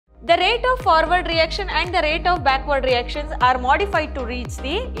The rate of forward reaction and the rate of backward reactions are modified to reach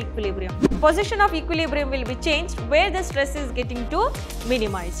the equilibrium. Position of equilibrium will be changed where the stress is getting to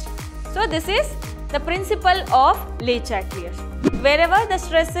minimized. So this is the principle of Le Chatelier's. Wherever the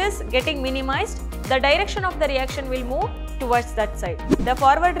stress is getting minimized, the direction of the reaction will move towards that side. The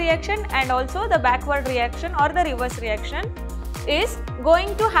forward reaction and also the backward reaction or the reverse reaction is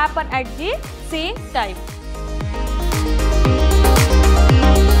going to happen at the same time.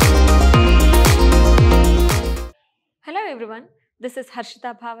 Hello everyone, this is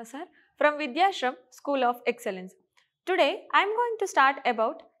Harshita Bhavasar from Vidhyaashram School of Excellence. Today I am going to start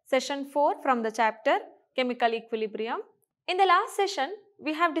about session 4 from the chapter Chemical Equilibrium. In the last session,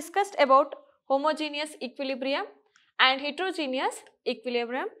 we have discussed about homogeneous equilibrium and heterogeneous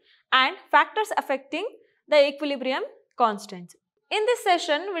equilibrium and factors affecting the equilibrium constants. In this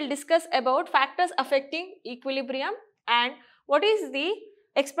session, we will discuss about factors affecting equilibrium and what is the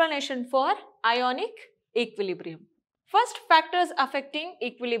explanation for ionic equilibrium. First, factors affecting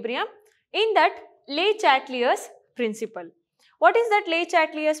equilibrium, in that Le Chatelier's principle. What is that Le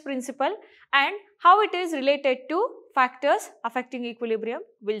Chatelier's principle and how it is related to factors affecting equilibrium,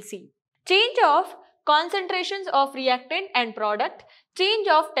 we will see. Change of concentrations of reactant and product, change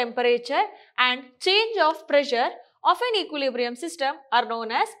of temperature and change of pressure of an equilibrium system are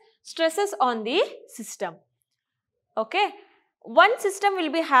known as stresses on the system. Okay. One system will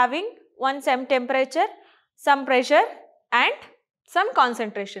be having some temperature, some pressure and some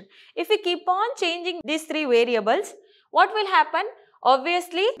concentration. If we keep on changing these three variables, what will happen?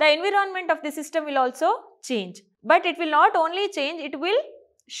 Obviously, the environment of the system will also change. But it will not only change, it will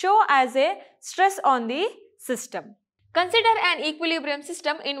show as a stress on the system. Consider an equilibrium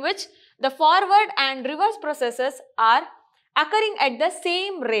system in which the forward and reverse processes are occurring at the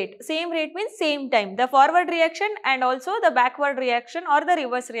same rate. Same rate means same time. The forward reaction and also the backward reaction or the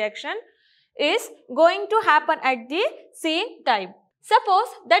reverse reaction is going to happen at the same time. Suppose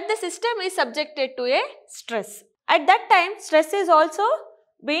that the system is subjected to a stress. At that time, stress is also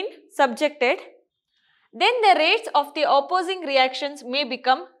been subjected. Then the rates of the opposing reactions may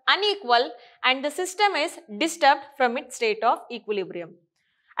become unequal and the system is disturbed from its state of equilibrium.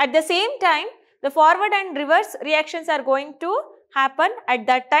 At the same time, the forward and reverse reactions are going to happen at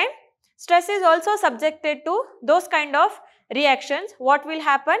that time. Stress is also subjected to those kind of reactions. What will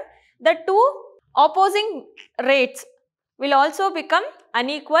happen? The two opposing rates will also become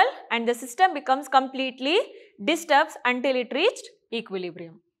unequal and the system becomes completely disturbed until it reached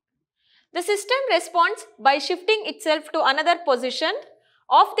equilibrium. The system responds by shifting itself to another position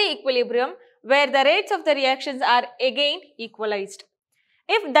of the equilibrium where the rates of the reactions are again equalized.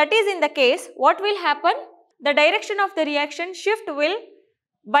 If that is in the case, what will happen? The direction of the reaction shift will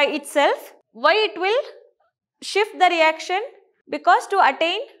by itself. Why it will shift the reaction? Because to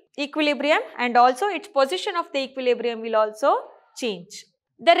attain equilibrium and also its position of the equilibrium will also change.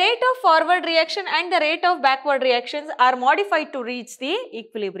 The rate of forward reaction and the rate of backward reactions are modified to reach the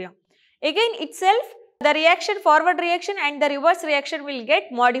equilibrium. Again itself, the reaction, forward reaction and the reverse reaction will get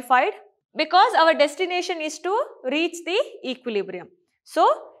modified because our destination is to reach the equilibrium. So,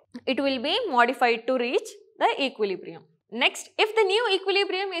 it will be modified to reach the equilibrium. Next, if the new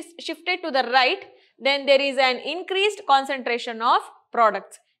equilibrium is shifted to the right, then there is an increased concentration of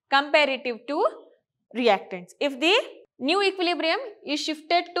products comparative to reactants. If the new equilibrium is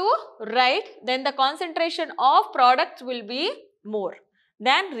shifted to right, then the concentration of products will be more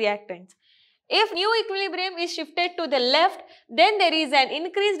than reactants. If new equilibrium is shifted to the left, then there is an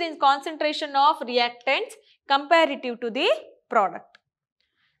increase in concentration of reactants comparative to the product.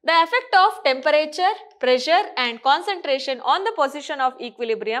 The effect of temperature, pressure and concentration on the position of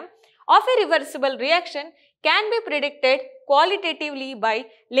equilibrium of a reversible reaction can be predicted qualitatively by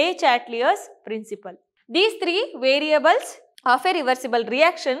Le Chatelier's principle. These three variables of a reversible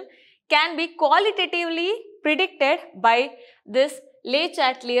reaction can be qualitatively predicted by this Le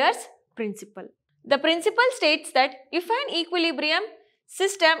Chatelier's principle. The principle states that if an equilibrium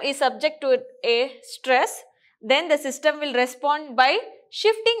system is subject to a stress, then the system will respond by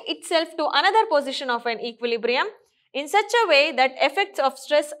shifting itself to another position of an equilibrium in such a way that effects of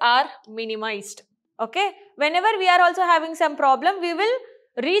stress are minimized. Okay. Whenever we are also having some problem, we will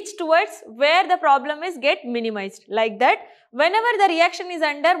reach towards where the problem is get minimized. Like that, whenever the reaction is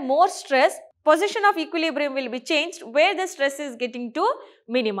under more stress, position of equilibrium will be changed where the stress is getting to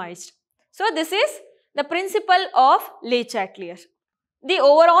minimized. So, this is the principle of Le Chatelier. The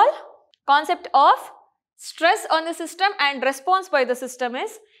overall concept of stress on the system and response by the system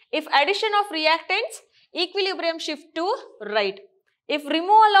is, if addition of reactants, equilibrium shift to right. If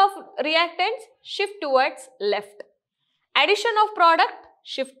removal of reactants, shift towards left. Addition of product,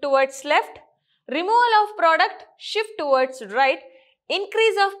 shift towards left. Removal of product, shift towards right.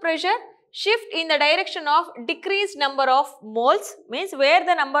 Increase of pressure, shift in the direction of decreased number of moles, means where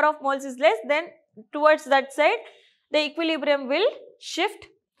the number of moles is less, then towards that side the equilibrium will shift.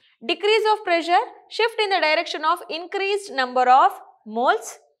 Decrease of pressure, shift in the direction of increased number of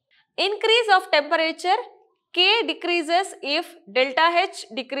moles. Increase of temperature, K decreases if delta H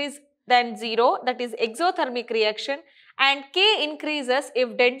decrease than 0, that is exothermic reaction, and K increases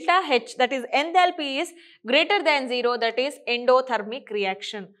if delta H, that is enthalpy, is greater than 0, that is endothermic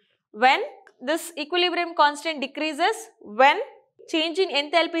reaction. When this equilibrium constant decreases, when change in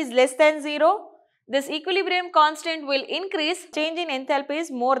enthalpy is less than 0, this equilibrium constant will increase, change in enthalpy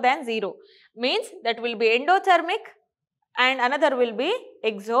is more than 0, means that will be endothermic and another will be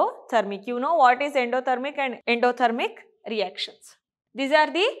exothermic. You know what is endothermic and endothermic reactions. These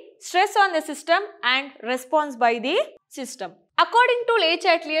are the stress on the system and response by the system. According to Le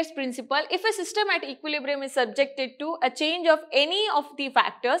Chatelier's principle, if a system at equilibrium is subjected to a change of any of the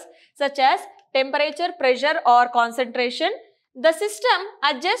factors such as temperature, pressure or concentration, the system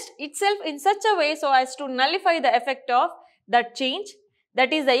adjusts itself in such a way so as to nullify the effect of that change.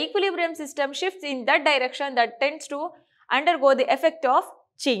 That is, the equilibrium system shifts in that direction that tends to undergo the effect of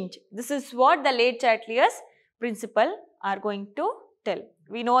change. This is what the Le Chatelier's principle are going to tell.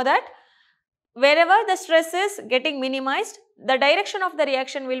 We know that wherever the stress is getting minimized, the direction of the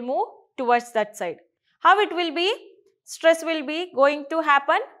reaction will move towards that side. How it will be? Stress will be going to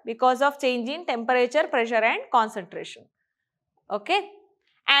happen because of change in temperature, pressure and concentration. Okay.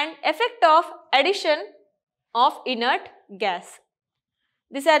 And effect of addition of inert gas.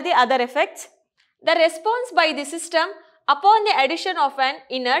 These are the other effects. The response by the system upon the addition of an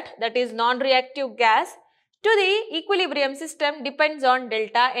inert, that is non-reactive gas, to the equilibrium system depends on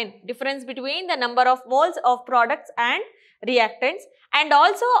delta N, difference between the number of moles of products and reactants, and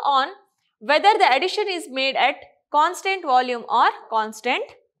also on whether the addition is made at constant volume or constant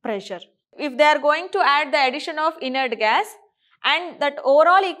pressure. If they are going to add the addition of inert gas, and that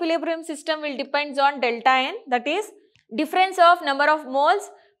overall equilibrium system will depends on delta N, that is difference of number of moles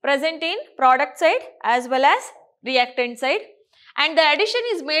present in product side as well as reactant side, and the addition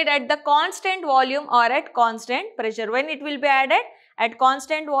is made at the constant volume or at constant pressure. When it will be added? At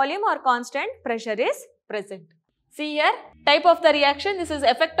constant volume or constant pressure is present. See here, type of the reaction. This is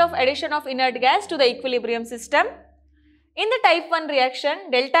effect of addition of inert gas to the equilibrium system. In the type 1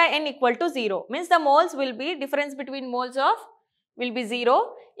 reaction, delta N equal to 0, means the moles will be, difference between moles of will be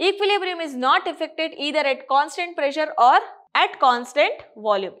 0. Equilibrium is not affected either at constant pressure or at constant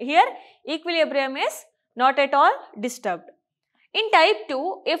volume. Here equilibrium is not at all disturbed. In type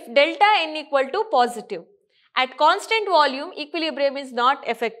 2, if delta N equal to positive, at constant volume equilibrium is not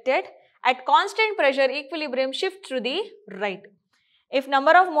affected, at constant pressure equilibrium shifts to the right. If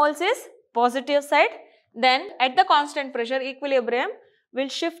number of moles is positive side, then at the constant pressure equilibrium will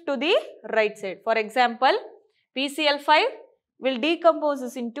shift to the right side. For example, PCl5 will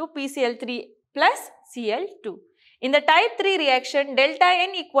decompose into PCl3 plus Cl2. In the type 3 reaction, delta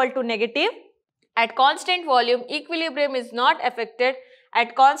N equal to negative. At constant volume, equilibrium is not affected.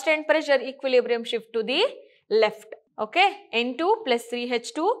 At constant pressure, equilibrium shift to the left. Okay, N2 plus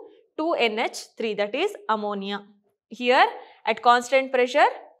 3H2, 2NH3, that is ammonia. Here, at constant pressure,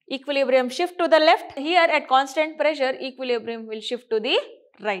 equilibrium shift to the left. Here, at constant pressure, equilibrium will shift to the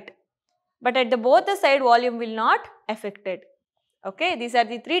right. But at the both the side, volume will not affected. Okay, these are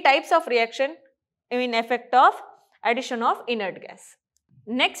the three types of reaction in effect of addition of inert gas.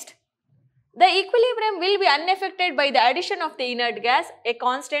 Next, the equilibrium will be unaffected by the addition of the inert gas, a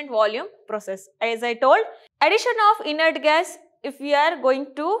constant volume process. As I told, addition of inert gas, if we are going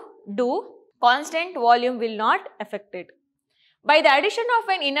to do, constant volume will not affect it. By the addition of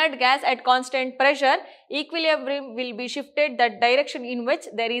an inert gas at constant pressure, equilibrium will be shifted that direction in which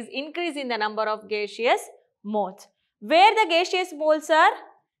there is increase in the number of gaseous moles. Where the gaseous moles are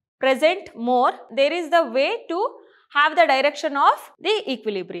present more, there is the way to have the direction of the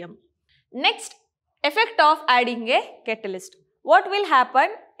equilibrium. Next, effect of adding a catalyst. What will happen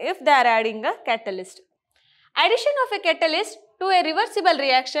if they are adding a catalyst? Addition of a catalyst to a reversible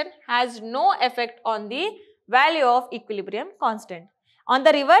reaction has no effect on the value of equilibrium constant. On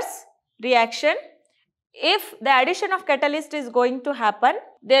the reverse reaction, if the addition of catalyst is going to happen,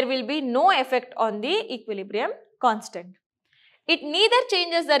 there will be no effect on the equilibrium constant. It neither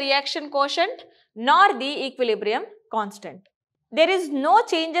changes the reaction quotient nor the equilibrium constant. There is no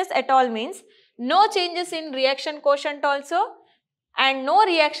changes at all, means no changes in reaction quotient also and no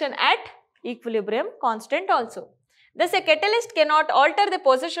reaction at equilibrium constant also. Thus, a catalyst cannot alter the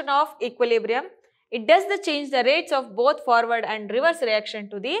position of equilibrium. it does change the rates of both forward and reverse reaction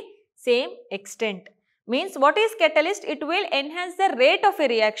to the same extent. Means what is catalyst? It will enhance the rate of a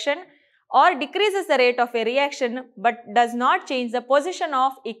reaction or decreases the rate of a reaction but does not change the position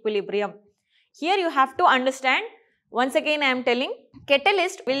of equilibrium. Here you have to understand, once again I am telling,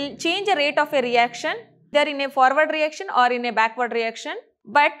 catalyst will change the rate of a reaction either in a forward reaction or in a backward reaction,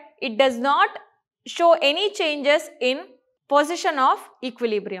 but it does not show any changes in position of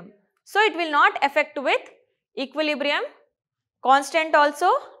equilibrium. So it will not affect with equilibrium constant also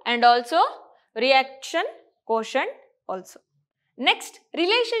and also reaction quotient also. Next,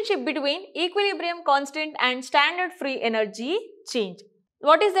 relationship between equilibrium constant and standard free energy change.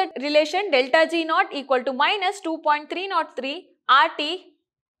 What is that relation? Delta G naught equal to minus 2.303 RT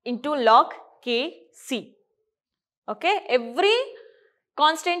into log Kc. Okay, every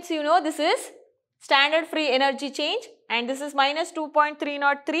constants you know this is standard free energy change and this is minus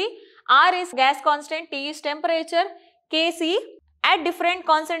 2.303. R is gas constant, T is temperature, Kc at different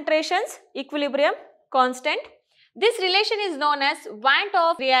concentrations, equilibrium constant. This relation is known as van 't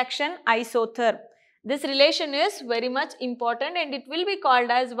Hoff reaction isotherm. This relation is very much important and it will be called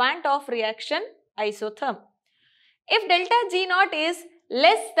as van 't Hoff reaction isotherm. If delta G naught is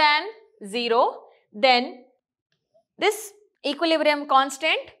less than 0, then this equilibrium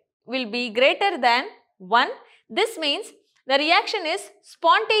constant will be greater than 1. This means the reaction is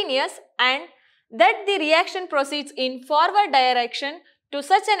spontaneous and that the reaction proceeds in forward direction to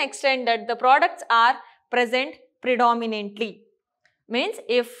such an extent that the products are present predominantly. Means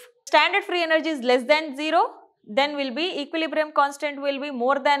if standard free energy is less than 0, then will be equilibrium constant will be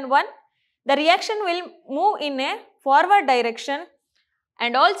more than 1. The reaction will move in a forward direction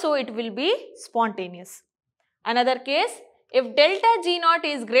and also it will be spontaneous. Another case, if delta G naught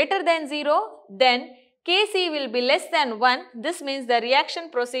is greater than 0, then Kc will be less than 1. This means the reaction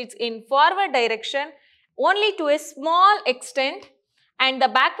proceeds in forward direction only to a small extent and the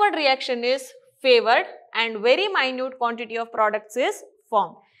backward reaction is favored and very minute quantity of products is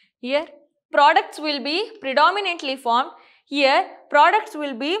formed. Here products will be predominantly formed. Here products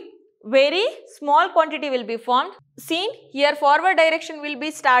will be very small quantity will be formed. Seen here forward direction will be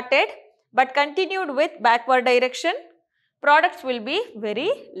started but continued with backward direction. Products will be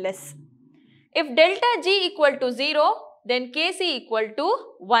very less. If delta G equal to 0, then Kc equal to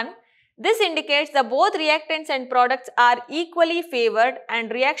 1. This indicates that both reactants and products are equally favored and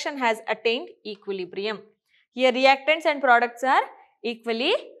reaction has attained equilibrium. Here reactants and products are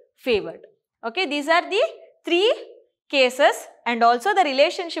equally favored. Okay, these are the three cases and also the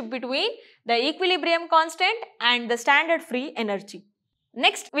relationship between the equilibrium constant and the standard free energy.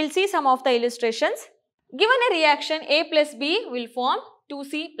 Next, we will see some of the illustrations. Given a reaction A plus B will form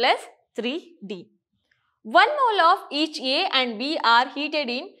 2C plus 3D. 1 mole of each A and B are heated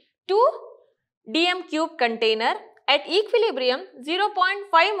in 2 dm cube container. At equilibrium,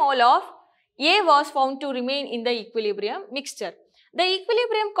 0.5 mole of A was found to remain in the equilibrium mixture. The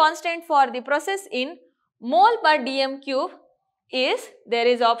equilibrium constant for the process in mole per dm cube is, there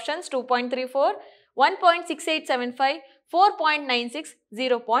is options 2.34, 1.6875, 4.96,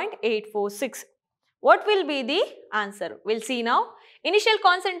 0.846. What will be the answer? We will see now. Initial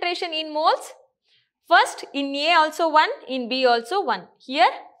concentration in moles. First in A also 1, in B also 1. Here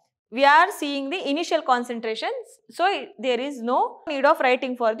we are seeing the initial concentrations. So there is no need of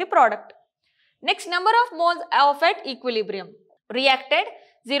writing for the product. Next, number of moles of at equilibrium. Reacted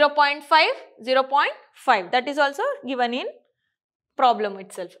 0.5, 0.5. That is also given in problem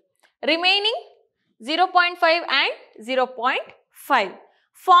itself. Remaining 0.5 and 0.5.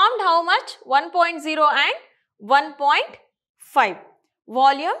 Formed how much? 1.0 and 1.5.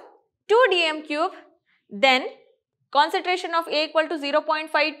 Volume 2 dm cube. Then concentration of A equal to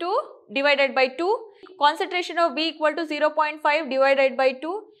 0.52 divided by 2. Concentration of B equal to 0.5 divided by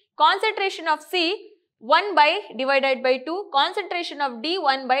 2. Concentration of C 1 by divided by 2. Concentration of D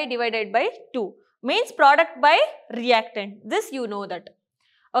 1 by divided by 2. Means product by reactant. This you know that.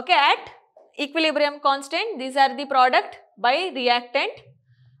 Okay, at equilibrium constant, these are the product by reactant.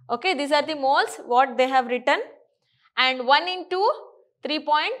 Okay, these are the moles what they have written. And 1 into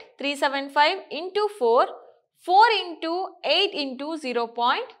 3.375 into 4, 4 into 8 into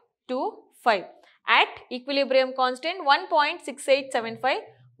 0.25. At equilibrium constant 1.6875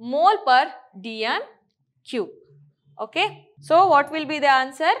 mole per dm cube. Okay. So, what will be the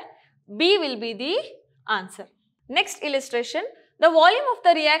answer? B will be the answer. Next illustration. The volume of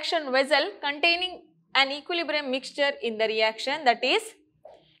the reaction vessel containing an equilibrium mixture in the reaction, that is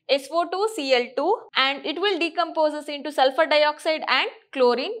SO2Cl2, and it will decompose into sulfur dioxide and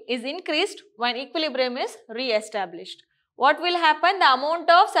chlorine, is increased when equilibrium is re-established. what will happen? The amount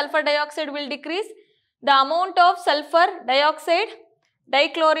of sulfur dioxide will decrease. The amount of sulfur dioxide,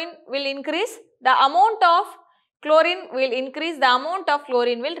 dichlorine will increase. The amount of chlorine will increase. The amount of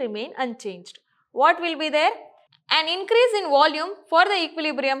chlorine will remain unchanged. What will be there? An increase in volume for the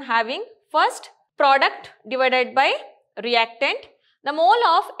equilibrium having first product divided by reactant. The mole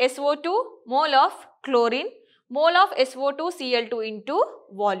of SO2, mole of chlorine, mole of SO2 Cl2 into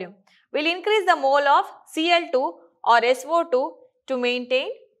volume. Will increase the mole of Cl2 or SO2 to maintain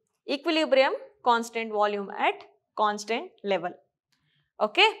equilibrium constant volume at constant level.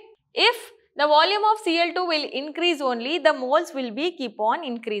 Okay. If the volume of Cl2 will increase only, the moles will be keep on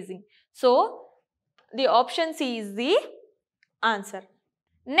increasing. So, the option C is the answer.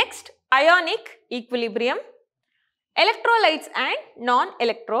 Next, ionic equilibrium, electrolytes and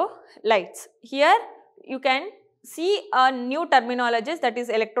non-electrolytes. Here you can see a new terminology, that is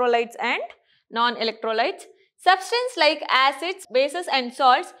electrolytes and non-electrolytes. Substance like acids, bases and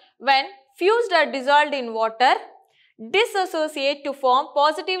salts, when fused or dissolved in water, dissociate to form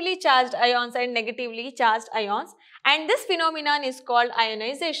positively charged ions and negatively charged ions, and this phenomenon is called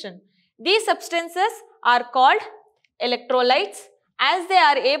ionization. These substances are called electrolytes as they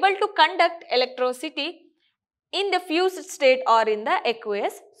are able to conduct electricity in the fused state or in the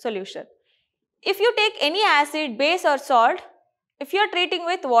aqueous solution. If you take any acid, base or salt, if you are treating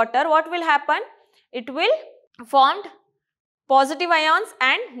with water, what will happen? It will form positive ions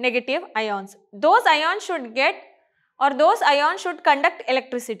and negative ions. Those ions should conduct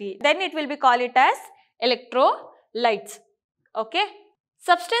electricity. Then it will be called it as electrolytes. Okay.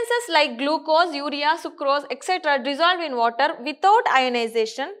 Substances like glucose, urea, sucrose, etc. dissolve in water without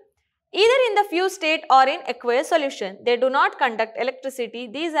ionization, either in the fused state or in aqueous solution. They do not conduct electricity.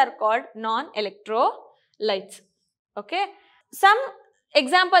 These are called non-electrolytes. Okay. Some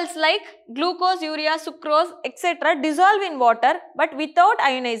examples like glucose, urea, sucrose, etc. dissolve in water but without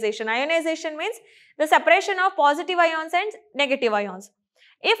ionization. Ionization means the separation of positive ions and negative ions.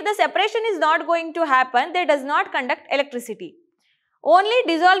 If the separation is not going to happen, they does not conduct electricity. Only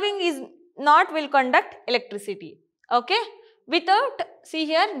dissolving is not will conduct electricity. Okay. Without, see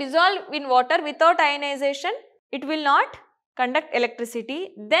here, dissolve in water without ionization, it will not conduct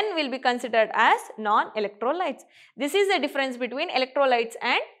electricity, then will be considered as non-electrolytes. This is the difference between electrolytes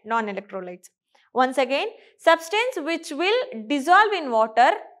and non-electrolytes. Once again, substance which will dissolve in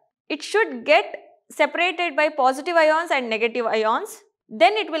water, it should get separated by positive ions and negative ions,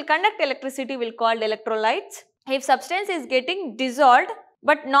 then it will conduct electricity, will called electrolytes. If substance is getting dissolved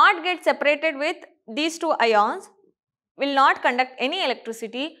but not get separated with these two ions, will not conduct any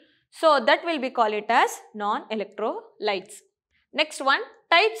electricity, so that will be called it as non-electrolytes. Next one,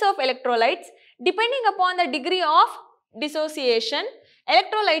 types of electrolytes. Depending upon the degree of dissociation,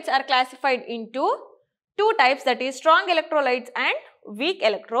 electrolytes are classified into two types, that is strong electrolytes and weak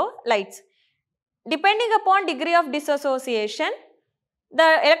electrolytes. Depending upon degree of dissociation,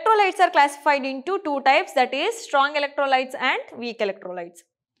 the electrolytes are classified into two types, that is strong electrolytes and weak electrolytes.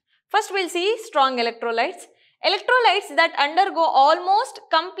 First we will see strong electrolytes. Electrolytes that undergo almost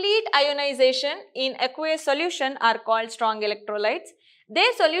complete ionization in aqueous solution are called strong electrolytes.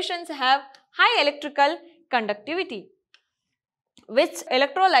 Their solutions have high electrical conductivity. Which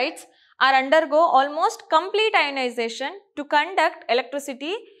electrolytes are undergo almost complete ionization to conduct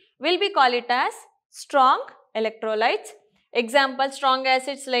electricity will be called it as strong electrolytes. Example, strong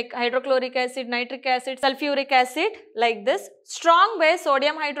acids like hydrochloric acid, nitric acid, sulfuric acid, like this. Strong base,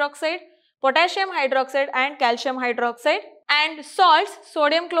 sodium hydroxide, potassium hydroxide and calcium hydroxide. And salts,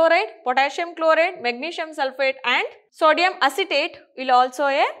 sodium chloride, potassium chloride, magnesium sulfate and sodium acetate will also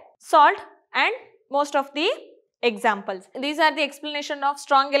a salt, and most of the examples. These are the explanation of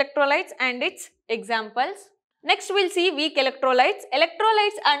strong electrolytes and its examples. Next we will see weak electrolytes.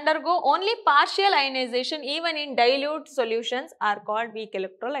 Electrolytes undergo only partial ionization even in dilute solutions are called weak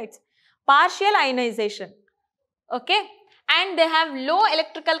electrolytes. Partial ionization. Okay. And they have low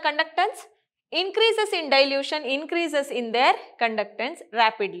electrical conductance, increases in dilution, increases in their conductance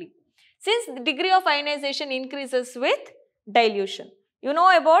rapidly. Since the degree of ionization increases with dilution. You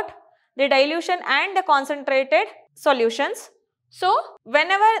know about the dilution and the concentrated solutions. So,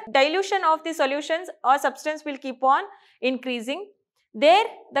 whenever dilution of the solutions or substance will keep on increasing, there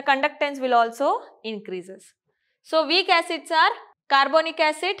the conductance will also increases. So, weak acids are carbonic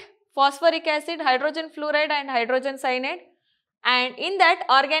acid, phosphoric acid, hydrogen fluoride and hydrogen cyanide, and in that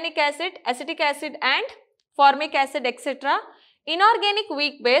organic acid, acetic acid and formic acid, etc. Inorganic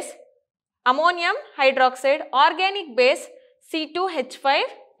weak base, ammonium hydroxide, organic base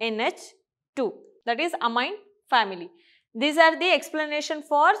C2H5NH2, that is amine family. These are the explanation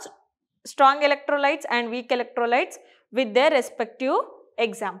for strong electrolytes and weak electrolytes. with their respective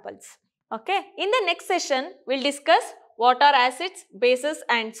examples. Okay. In the next session, we'll discuss what are acids, bases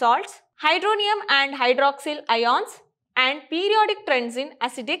and salts, hydronium and hydroxyl ions, and periodic trends in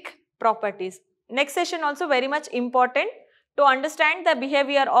acidic properties. Next session also very much important to understand the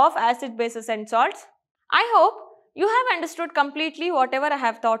behavior of acid, bases and salts. I hope you have understood completely whatever I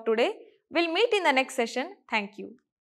have taught today. We'll meet in the next session. Thank you.